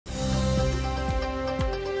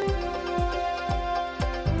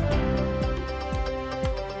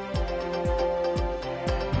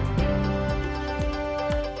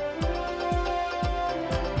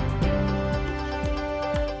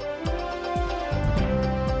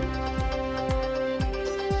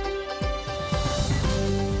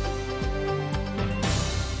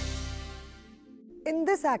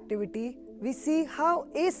this activity, we see how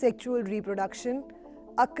asexual reproduction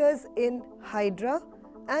occurs in Hydra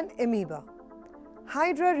and Amoeba.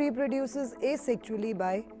 Hydra reproduces asexually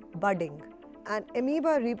by budding and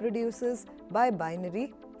Amoeba reproduces by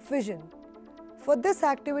binary fission. For this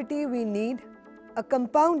activity, we need a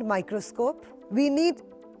compound microscope. We need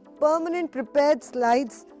permanent prepared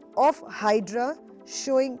slides of Hydra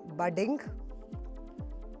showing budding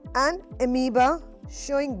and Amoeba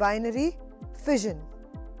showing binary fission.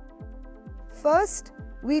 First,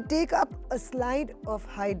 we take up a slide of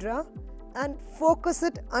Hydra and focus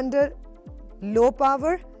it under low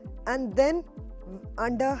power and then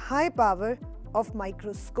under high power of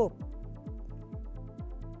microscope.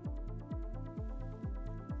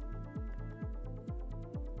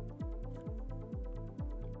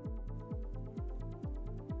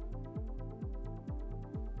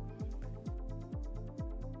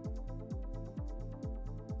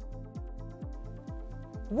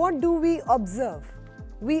 What do we observe?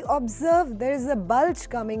 We observe there is a bulge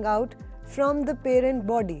coming out from the parent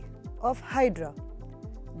body of Hydra.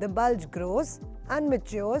 The bulge grows and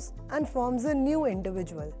matures and forms a new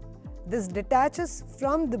individual. This detaches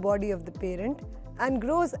from the body of the parent and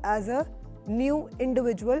grows as a new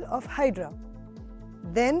individual of Hydra.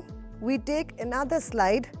 Then we take another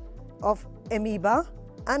slide of Amoeba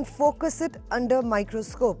and focus it under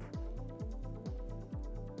microscope.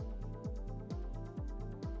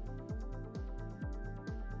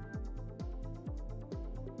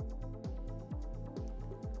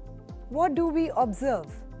 What do we observe?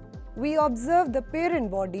 We observe the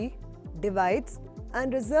parent body divides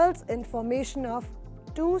and results in formation of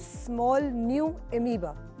two small new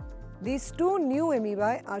amoeba. These two new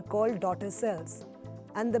amoebae are called daughter cells,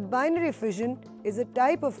 and the binary fission is a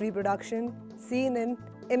type of reproduction seen in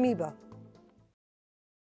amoeba.